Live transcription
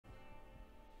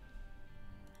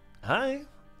Hi.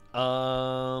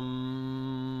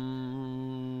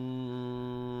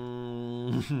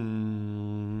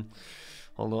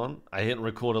 Hold on. I hit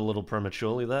record a little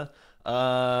prematurely there.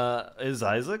 Is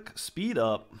Isaac? Speed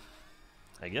up.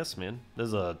 I guess, man.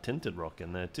 There's a tinted rock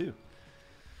in there, too.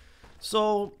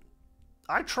 So,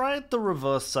 I tried the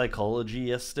reverse psychology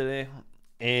yesterday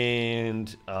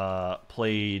and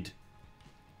played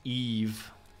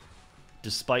Eve,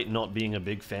 despite not being a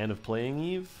big fan of playing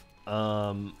Eve.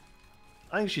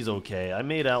 I think she's okay. I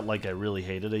made out like I really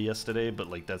hated her yesterday, but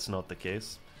like that's not the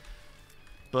case.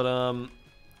 But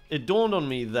it dawned on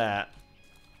me that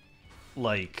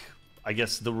like I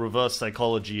guess the reverse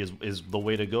psychology is the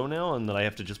way to go now, and that I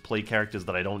have to just play characters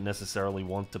that I don't necessarily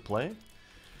want to play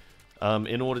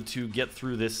in order to get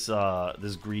through this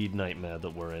this greed nightmare that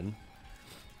we're in.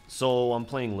 So I'm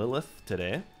playing Lilith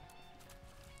today,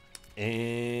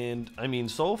 and I mean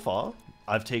so far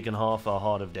I've taken half a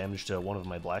heart of damage to one of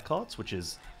my black hearts, which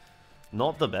is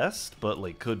not the best, but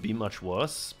like could be much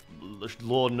worse.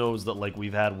 Lord knows that like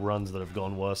we've had runs that have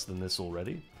gone worse than this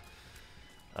already.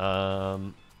 I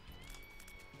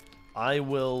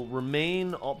will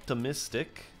remain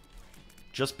optimistic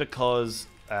just because,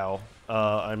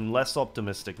 I'm less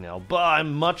optimistic now, but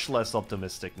I'm much less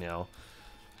optimistic now.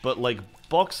 But like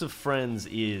Box of Friends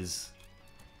is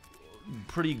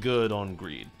pretty good on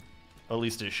greed. At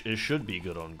least it should be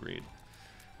good on greed.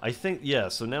 I think, yeah,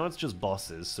 so now it's just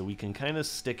bosses, so we can kind of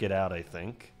stick it out, I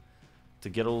think, to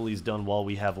get all these done while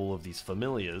we have all of these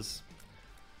familiars.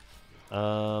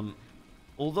 Although,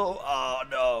 oh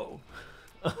no.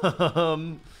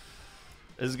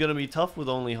 It's gonna be tough with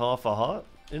only half a heart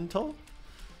in tow.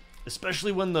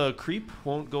 Especially when the creep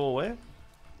won't go away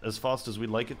as fast as we'd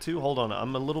like it to. Hold on,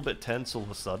 I'm a little bit tense all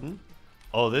of a sudden.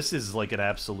 Oh, this is like an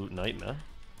absolute nightmare.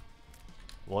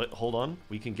 What? Hold on,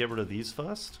 we can get rid of these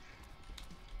first.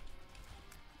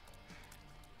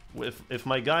 If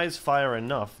my guys fire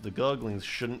enough, the Gurglings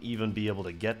shouldn't even be able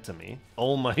to get to me.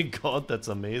 Oh my god, that's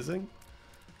amazing.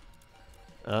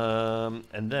 And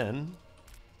then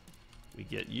we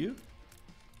get you.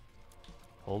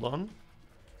 Hold on.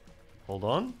 Hold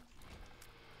on.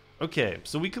 Okay,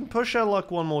 so we can push our luck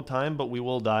one more time, but we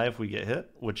will die if we get hit,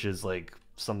 which is like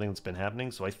something that's been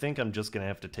happening. So I think I'm just gonna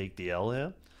have to take the L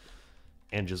here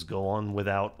and just go on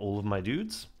without all of my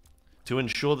dudes to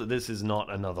ensure that this is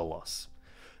not another loss.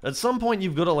 At some point,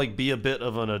 you've got to like be a bit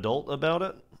of an adult about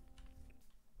it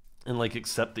and like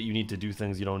accept that you need to do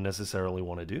things you don't necessarily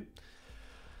want to do.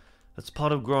 That's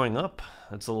part of growing up.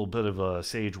 That's a little bit of a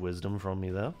sage wisdom from me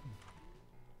there.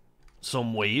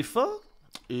 Some wafer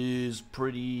is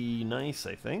pretty nice,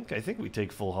 I think. I think we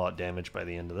take full heart damage by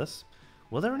the end of this.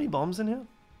 Were there any bombs in here?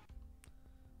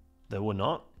 There were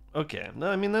not? Okay, no,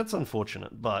 I mean, that's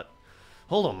unfortunate, but...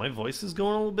 Hold on, my voice is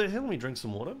going a little bit here. Let me drink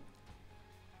some water.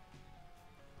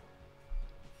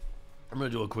 I'm gonna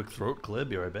do a quick throat clear,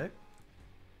 be right back.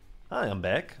 Hi, I'm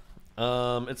back.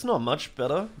 It's not much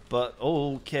better, but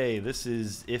okay, this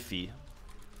is iffy.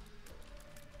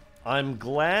 I'm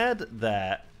glad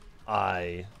that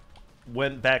I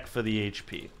went back for the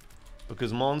HP,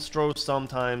 because Monstro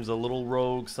sometimes a little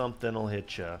rogue something will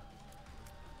hit ya.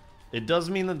 It does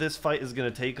mean that this fight is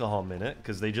gonna take a hot minute,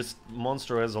 because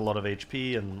Monstro has a lot of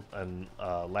HP and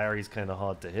Larry's kind of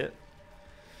hard to hit.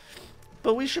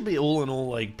 But we should be all in all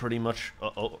like pretty much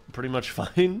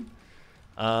fine.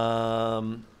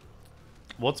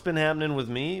 What's been happening with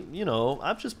me? You know,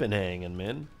 I've just been hanging,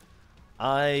 man.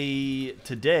 I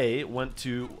today went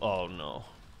to oh no.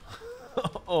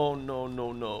 Oh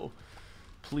no.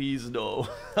 Please no.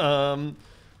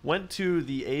 Went to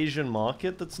the Asian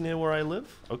market that's near where I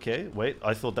live. Okay, wait,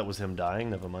 I thought that was him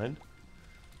dying, never mind.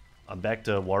 I'm back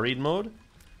to worried mode.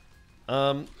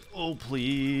 Oh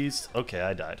please. Okay,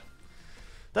 I died.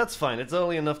 That's fine, it's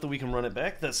early enough that we can run it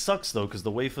back. That sucks though, because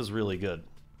the wafer's really good.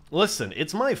 Listen,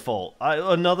 it's my fault.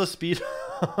 Another speed...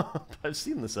 I've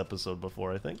seen this episode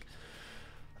before, I think.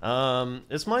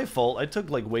 It's my fault. I took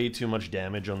like way too much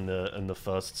damage on the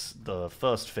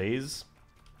first phase.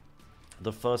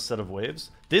 The first set of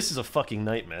waves. This is a fucking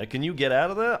nightmare. Can you get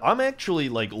out of there? I'm actually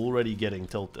like already getting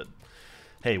tilted.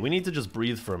 Hey, we need to just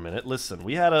breathe for a minute. Listen,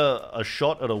 we had a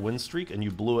shot at a win streak and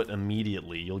you blew it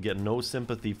immediately. You'll get no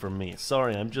sympathy from me.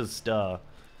 Sorry, I'm just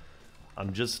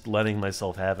letting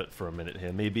myself have it for a minute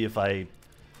here. Maybe if I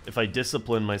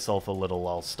discipline myself a little,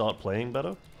 I'll start playing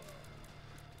better.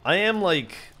 I am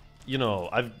like, you know,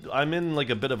 I'm in like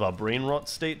a bit of a brain rot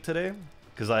state today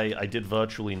because I did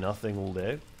virtually nothing all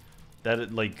day.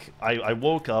 I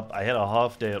woke up, I had a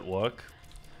half day at work,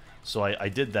 so I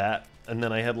did that. And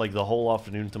then I had like the whole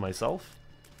afternoon to myself.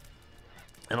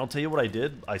 And I'll tell you what I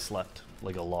did. I slept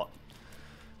like a lot.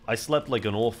 I slept like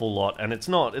an awful lot, and it's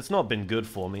not been good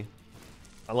for me.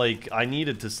 Like, I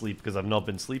needed to sleep because I've not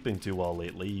been sleeping too well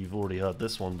lately. You've already heard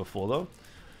this one before,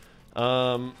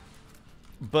 though.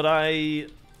 But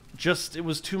it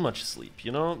was too much sleep,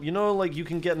 you know? You know, like, you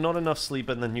can get not enough sleep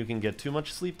and then you can get too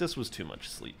much sleep? This was too much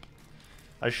sleep.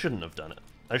 I shouldn't have done it.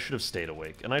 I should have stayed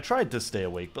awake. And I tried to stay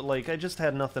awake, but, like, I just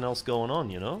had nothing else going on,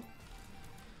 you know?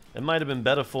 It might have been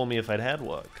better for me if I'd had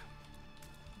work.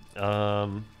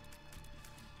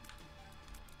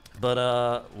 But,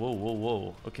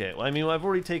 whoa. Okay, well, I mean, I've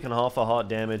already taken half a heart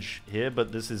damage here,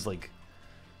 but this is, like,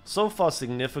 so far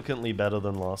significantly better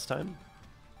than last time.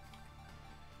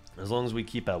 As long as we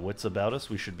keep our wits about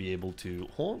us, we should be able to...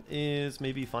 Haunt is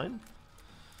maybe fine.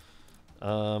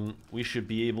 We should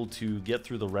be able to get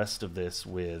through the rest of this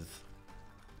with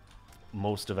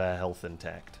most of our health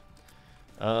intact.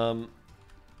 But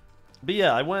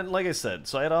yeah, I went, like I said,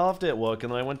 so I had a half day at work,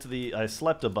 and then I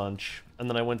slept a bunch, and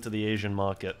then I went to the Asian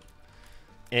market.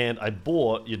 And I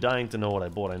bought, you're dying to know what I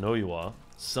bought, I know you are,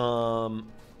 some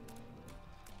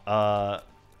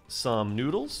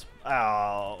noodles.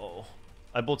 Ow.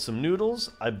 I bought some noodles,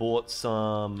 I bought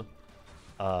some,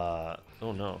 oh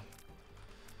no,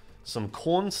 some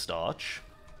cornstarch.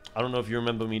 I don't know if you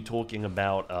remember me talking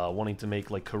about wanting to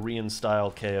make like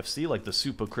Korean-style KFC, like the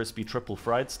super crispy triple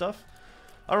fried stuff.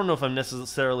 I don't know if I'm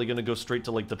necessarily going to go straight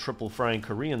to like the triple frying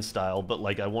Korean style, but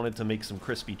like I wanted to make some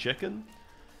crispy chicken.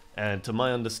 And to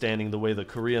my understanding, the way that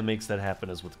Korea makes that happen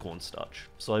is with cornstarch.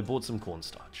 So I bought some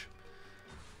cornstarch.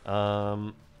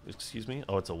 Excuse me?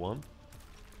 Oh, it's a worm?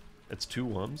 It's 2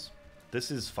 worms. This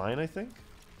is fine, I think.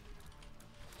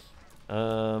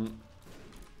 What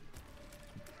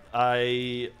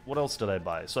else did I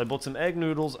buy? So I bought some egg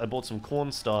noodles, I bought some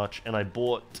cornstarch, and I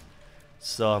bought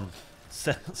some...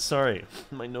 Sorry,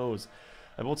 my nose.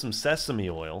 I bought some sesame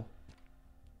oil.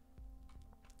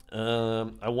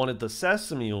 I wanted the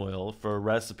sesame oil for a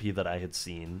recipe that I had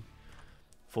seen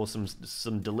for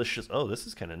some delicious... Oh, this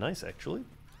is kind of nice, actually.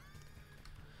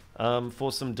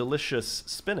 For some delicious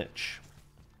spinach.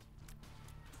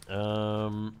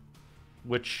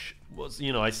 Which was,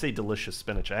 you know, I say delicious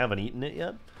spinach. I haven't eaten it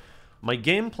yet. My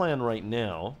game plan right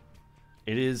now,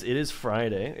 it is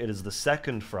Friday. It is the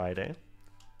second Friday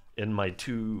in my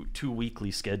two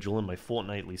weekly schedule, in my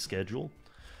fortnightly schedule.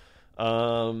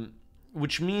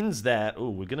 Which means that... Oh,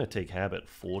 we're going to take habit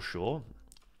for sure.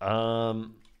 Oh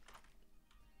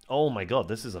my god,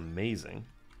 this is amazing.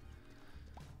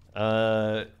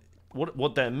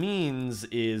 What that means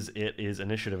is it is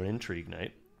initiative and intrigue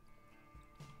night.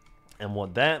 And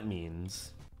what that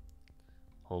means...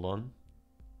 Hold on.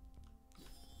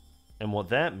 And what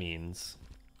that means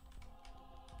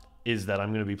is that I'm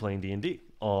going to be playing D&D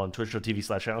on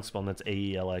twitch.tv/AlexBomb. That's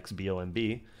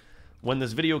AELXBOMB. When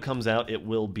this video comes out, it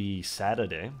will be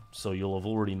Saturday, so you'll have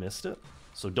already missed it.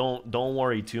 So don't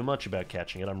worry too much about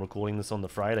catching it. I'm recording this on the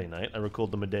Friday night. I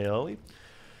record them a day early.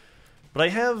 But I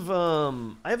have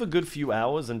a good few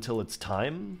hours until it's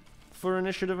time for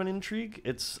Initiative and Intrigue.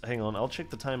 It's... Hang on, I'll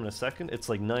check the time in a second. It's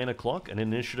like 9 o'clock, and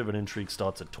Initiative and Intrigue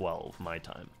starts at 12, my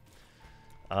time.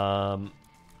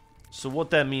 So what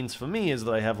that means for me is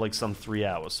that I have like some 3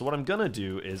 hours. So what I'm gonna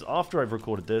do is, after I've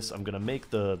recorded this, I'm gonna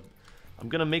make the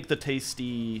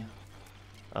tasty...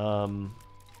 I'm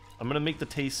gonna make the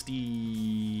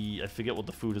tasty... I forget what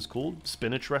the food is called.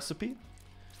 Spinach recipe.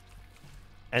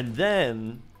 And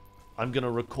then I'm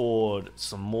gonna record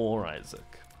some more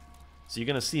Isaac. So you're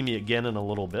gonna see me again in a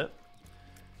little bit.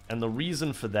 And the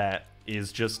reason for that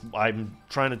is just I'm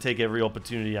trying to take every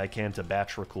opportunity I can to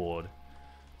batch record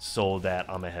so that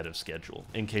I'm ahead of schedule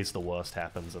in case the worst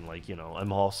happens and, like, you know, I'm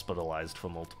hospitalized for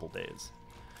multiple days.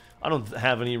 I don't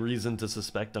have any reason to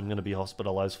suspect I'm going to be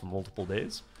hospitalized for multiple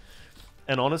days.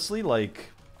 And honestly, like,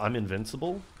 I'm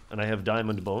invincible, and I have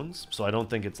diamond bones, so I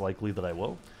don't think it's likely that I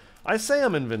will. I say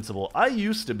I'm invincible. I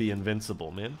used to be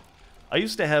invincible, man. I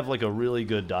used to have, like, a really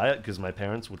good diet because my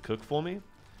parents would cook for me.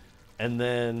 And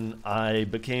then I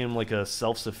became, like, a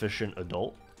self-sufficient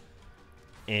adult.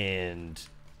 And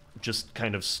just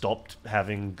kind of stopped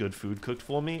having good food cooked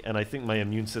for me. And I think my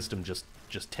immune system just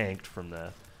tanked from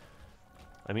there.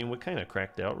 I mean, we're kind of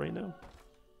cracked out right now.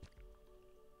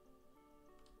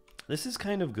 This is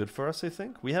kind of good for us, I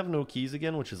think. We have no keys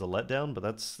again, which is a letdown, but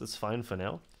that's fine for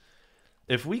now.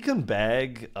 If we can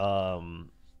bag... the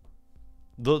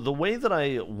way that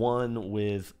I won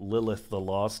with Lilith the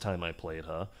last time I played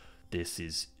her, this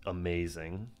is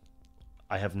amazing.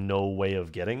 I have no way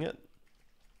of getting it.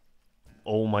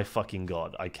 Oh my fucking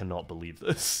god, I cannot believe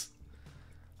this.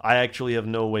 I actually have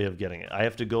no way of getting it. I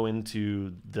have to go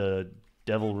into the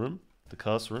devil room, the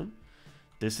curse room.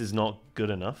 This is not good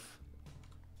enough.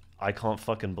 I can't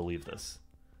fucking believe this.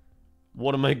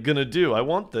 What am I gonna do? I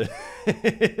want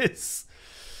this.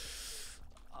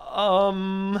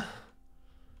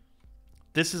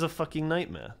 This is a fucking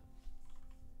nightmare.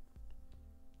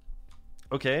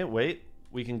 Okay, wait.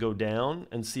 We can go down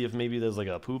and see if maybe there's like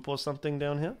a poop or something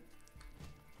down here.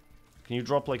 Can you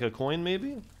drop like a coin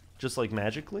maybe? Just like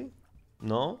magically?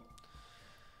 No?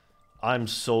 I'm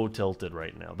so tilted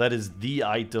right now. That is the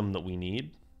item that we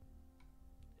need.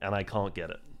 And I can't get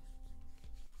it.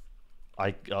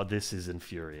 This is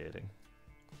infuriating.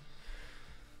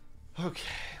 Okay.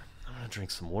 I'm gonna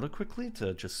drink some water quickly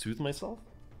to just soothe myself.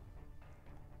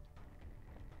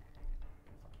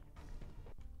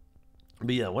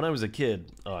 But yeah, when I was a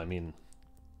kid, bird's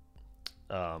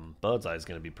eye is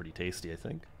gonna be pretty tasty, I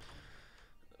think.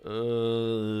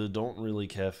 Don't really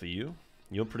care for you.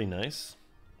 You're pretty nice.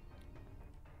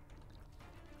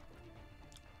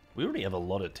 We already have a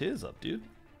lot of tears up, dude.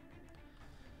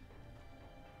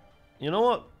 You know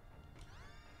what?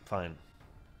 Fine.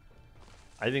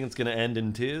 I think it's gonna end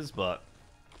in tears, but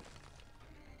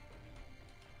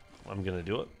I'm gonna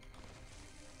do it.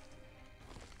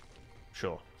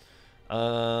 Sure.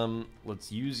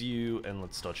 Let's use you and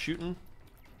let's start shooting.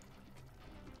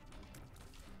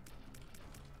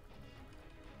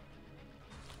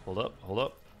 Hold up, hold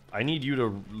up. I need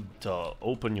you to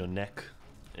open your neck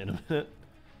in a minute.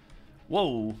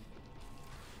 Whoa.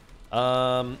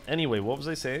 Anyway, what was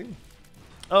I saying?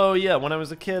 Oh yeah, when I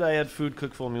was a kid, I had food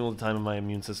cooked for me all the time and my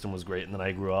immune system was great, and then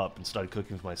I grew up and started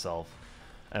cooking for myself.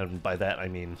 And by that I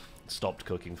mean stopped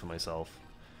cooking for myself.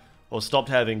 Or stopped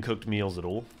having cooked meals at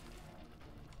all.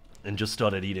 And just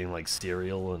started eating like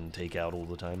cereal and takeout all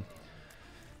the time.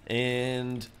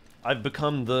 And I've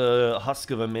become the husk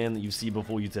of a man that you see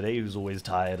before you today who's always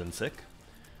tired and sick.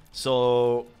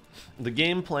 So the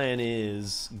game plan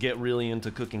is get really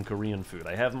into cooking Korean food.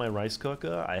 I have my rice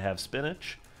cooker, I have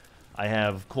spinach, I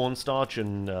have cornstarch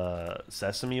and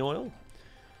sesame oil.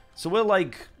 So we're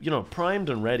like, you know, primed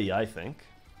and ready, I think,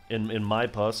 in my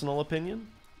personal opinion.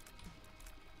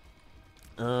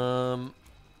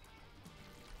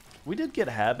 We did get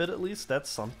habit at least, that's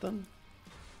something.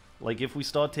 Like if we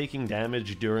start taking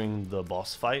damage during the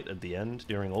boss fight at the end,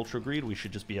 during Ultra Greed, we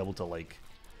should just be able to like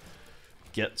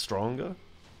get stronger.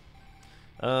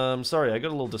 Sorry, I got a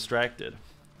little distracted.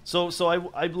 So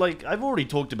I've already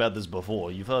talked about this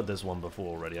before. You've heard this one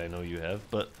before already, I know you have,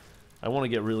 but I want to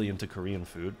get really into Korean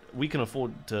food. We can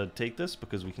afford to take this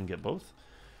because we can get both.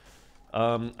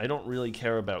 I don't really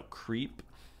care about creep,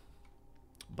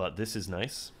 but this is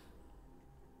nice.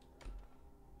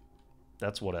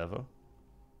 That's whatever.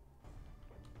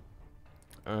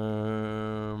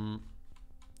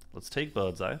 Let's take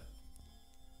bird's eye.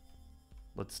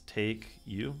 Let's take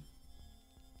you.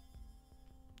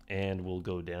 And we'll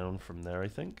go down from there, I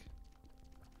think.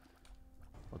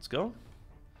 Let's go.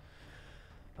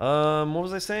 What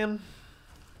was I saying?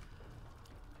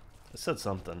 I said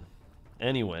something.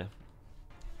 Anyway.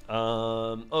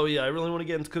 Oh yeah, I really want to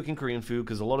get into cooking Korean food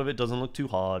because a lot of it doesn't look too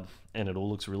hard and it all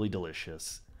looks really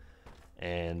delicious.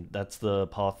 And that's the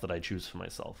path that I choose for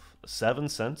myself. 7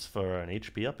 cents for an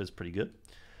HP up is pretty good.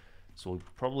 So we'll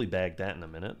probably bag that in a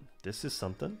minute. This is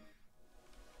something.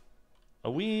 Are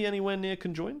we anywhere near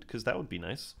conjoined? Because that would be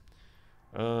nice.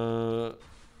 Ooh.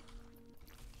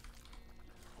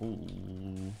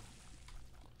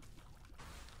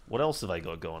 What else have I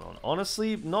got going on?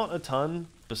 Honestly, not a ton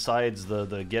besides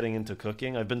the getting into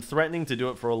cooking. I've been threatening to do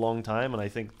it for a long time, and I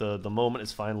think the moment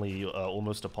is finally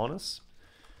almost upon us.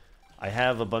 I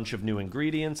have a bunch of new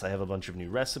ingredients, I have a bunch of new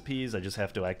recipes, I just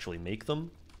have to actually make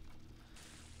them.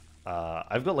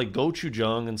 I've got like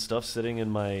gochujang and stuff sitting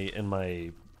in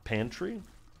my pantry.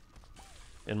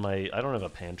 I don't have a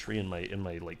pantry in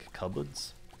my like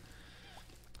cupboards.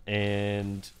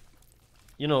 And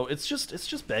you know, it's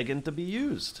just begging to be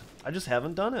used. I just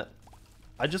haven't done it.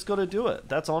 I just got to do it.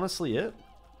 That's honestly it.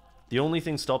 The only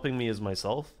thing stopping me is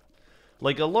myself.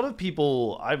 Like a lot of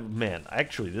people, man,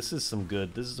 actually this is some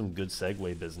good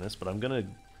segue business, but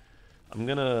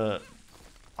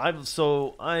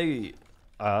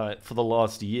for the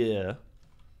last year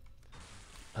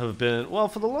have been, well,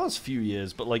 for the last few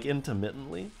years, but like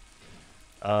intermittently,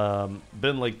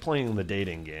 been like playing the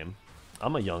dating game.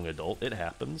 I'm a young adult, it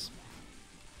happens.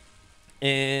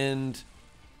 And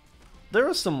there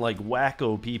are some like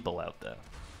wacko people out there.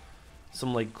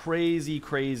 Some like crazy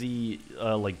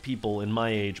like people in my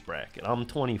age bracket. I'm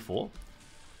 24.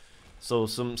 So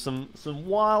some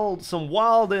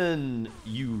wild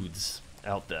youths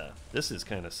out there. This is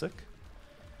kind of sick.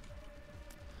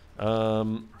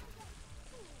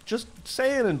 Just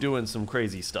saying and doing some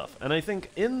crazy stuff. And I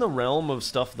think in the realm of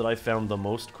stuff that I found the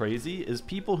most crazy is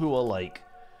people who are like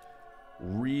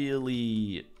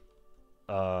really,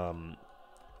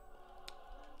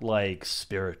 like,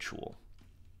 spiritual.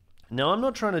 Now, I'm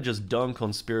not trying to just dunk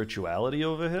on spirituality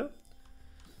over here,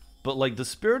 but, like, the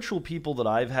spiritual people that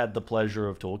I've had the pleasure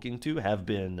of talking to have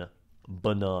been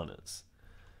bananas.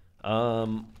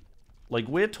 Like,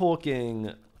 we're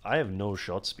talking... I have no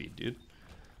shot speed, dude.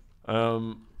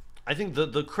 I think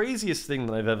the craziest thing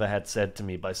that I've ever had said to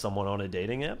me by someone on a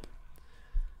dating app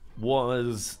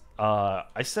was...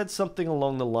 I said something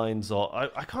along the lines of... I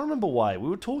can't remember why. We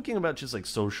were talking about just, like,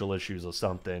 social issues or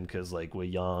something, because, like, we're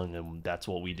young and that's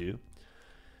what we do.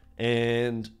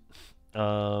 And...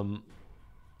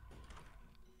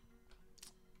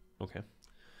 Okay.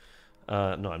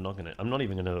 No, I'm not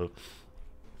even gonna...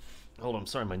 Hold on, I'm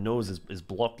sorry, my nose is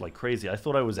blocked like crazy. I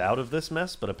thought I was out of this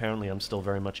mess, but apparently I'm still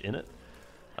very much in it.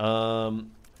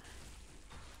 I'm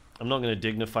not gonna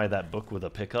dignify that book with a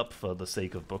pickup for the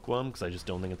sake of bookworm, because I just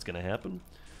don't think it's gonna happen.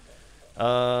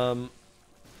 But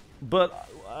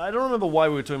I don't remember why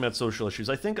we were talking about social issues.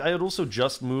 I think I had also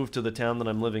just moved to the town that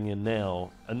I'm living in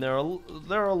now, and there are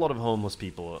a lot of homeless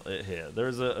people here.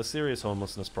 There's a serious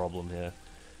homelessness problem here.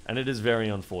 And it is very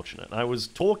unfortunate. I was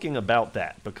talking about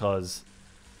that because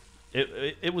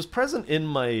it was present in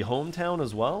my hometown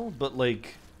as well, but,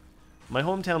 like, my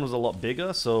hometown was a lot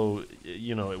bigger, so,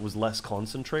 you know, it was less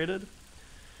concentrated.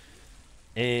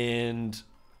 And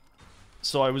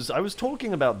so I was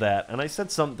talking about that, and I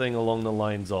said something along the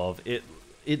lines of, it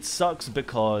sucks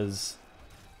because,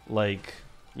 like,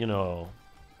 you know,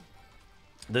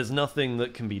 there's nothing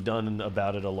that can be done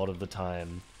about it a lot of the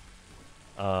time.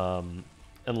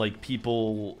 And, like,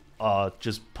 people are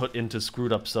just put into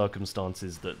screwed up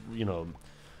circumstances that, you know...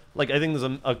 Like, I think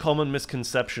there's a common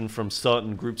misconception from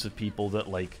certain groups of people that,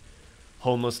 like,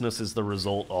 homelessness is the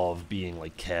result of being,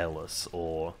 like, careless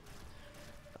or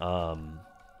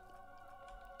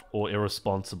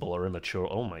irresponsible or immature.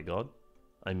 Oh my god.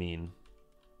 I mean...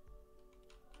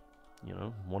 You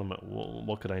know,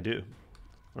 what could I do?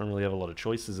 I don't really have a lot of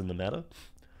choices in the matter.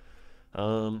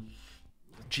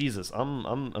 Jesus,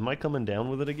 am I coming down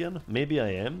with it again? Maybe I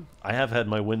am. I have had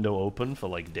my window open for,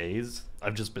 like, days.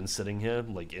 I've just been sitting here,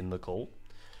 like, in the cold.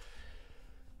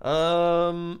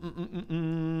 What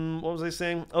was I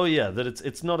saying? Oh yeah, that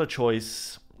it's not a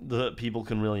choice that people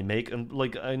can really make. And,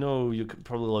 like, I know you're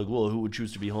probably like, well, who would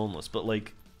choose to be homeless? But,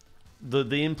 like,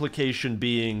 the implication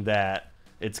being that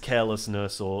it's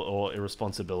carelessness or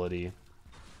irresponsibility.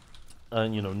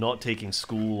 And, you know, not taking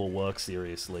school or work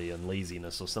seriously and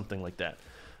laziness or something like that.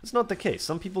 It's not the case.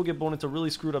 Some people get born into really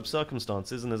screwed up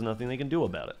circumstances and there's nothing they can do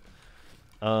about it.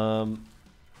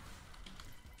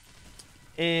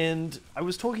 And I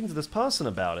was talking to this person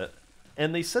about it,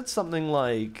 and they said something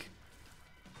like...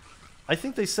 I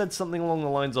think they said something along the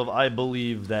lines of, I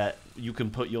believe that you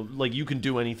can put your... Like, you can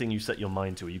do anything you set your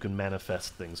mind to. You can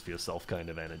manifest things for yourself kind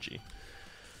of energy.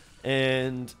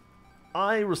 And...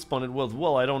 I responded with,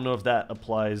 well, I don't know if that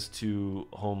applies to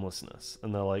homelessness.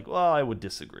 And they're like, well, I would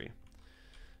disagree.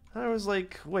 And I was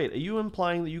like, wait, are you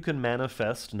implying that you can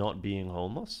manifest not being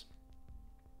homeless?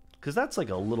 Because that's, like,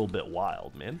 a little bit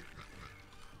wild, man.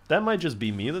 That might just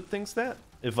be me that thinks that.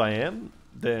 If I am,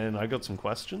 then I got some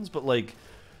questions. But, like,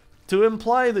 to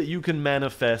imply that you can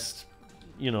manifest,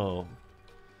 you know,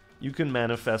 you can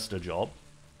manifest a job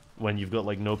when you've got,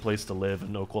 like, no place to live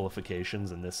and no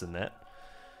qualifications and this and that.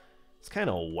 It's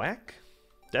kind of whack.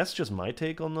 That's just my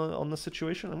take on the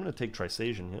situation. I'm gonna take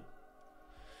Trisagion here.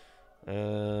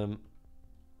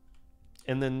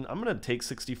 And then I'm gonna take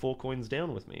 64 coins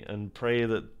down with me and pray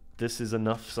that this is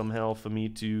enough somehow for me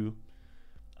to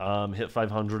hit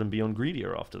 500 and be on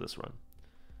Greedier after this run.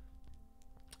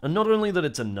 And not only that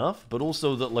it's enough, but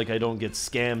also that, like, I don't get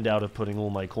scammed out of putting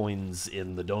all my coins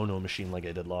in the dono machine like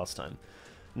I did last time.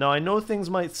 Now, I know things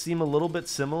might seem a little bit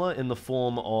similar in the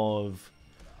form of...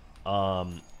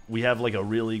 we have, like, a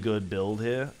really good build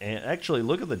here. And actually,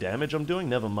 look at the damage I'm doing.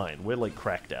 Never mind. We're, like,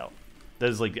 cracked out.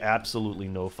 There's, like, absolutely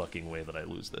no fucking way that I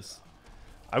lose this.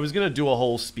 I was gonna do a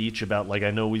whole speech about, like,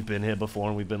 I know we've been here before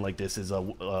and we've been like, this is a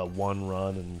one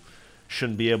run and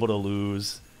shouldn't be able to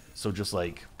lose. So just,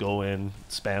 like, go in,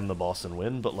 spam the boss and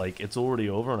win. But, like, it's already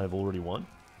over and I've already won.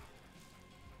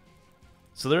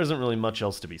 So there isn't really much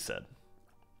else to be said.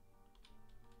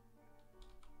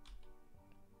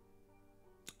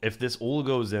 If this all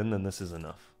goes in, then this is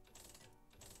enough.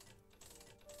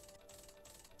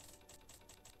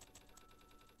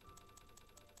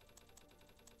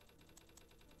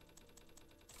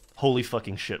 Holy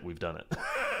fucking shit, we've done it.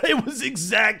 It was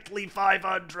exactly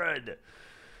 500!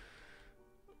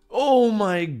 Oh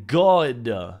my god!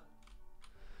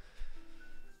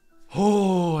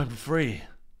 Oh, I'm free.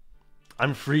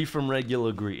 I'm free from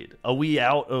regular greed. Are we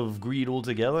out of greed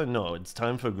altogether? No, it's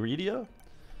time for greedier.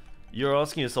 You're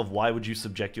asking yourself, why would you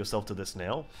subject yourself to this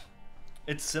now?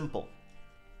 It's simple.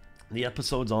 The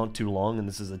episodes aren't too long, and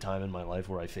this is a time in my life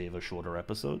where I favor shorter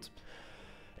episodes.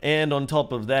 And on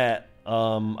top of that,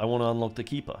 I want to unlock the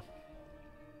Keeper.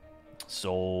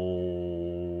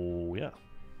 So, yeah.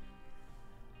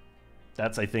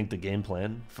 That's, I think, the game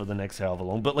plan for the next however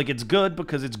long. But, like, it's good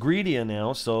because it's greedier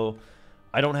now, so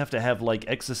I don't have to have, like,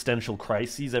 existential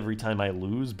crises every time I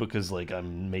lose because, like,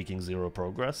 I'm making zero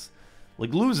progress.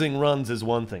 Like, losing runs is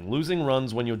one thing. Losing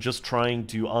runs when you're just trying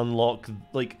to unlock,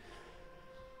 like,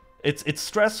 it's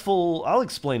stressful. I'll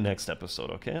explain next episode,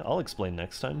 okay? I'll explain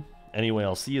next time. Anyway,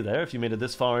 I'll see you there. If you made it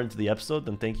this far into the episode,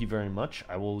 then thank you very much.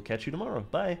 I will catch you tomorrow.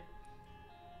 Bye.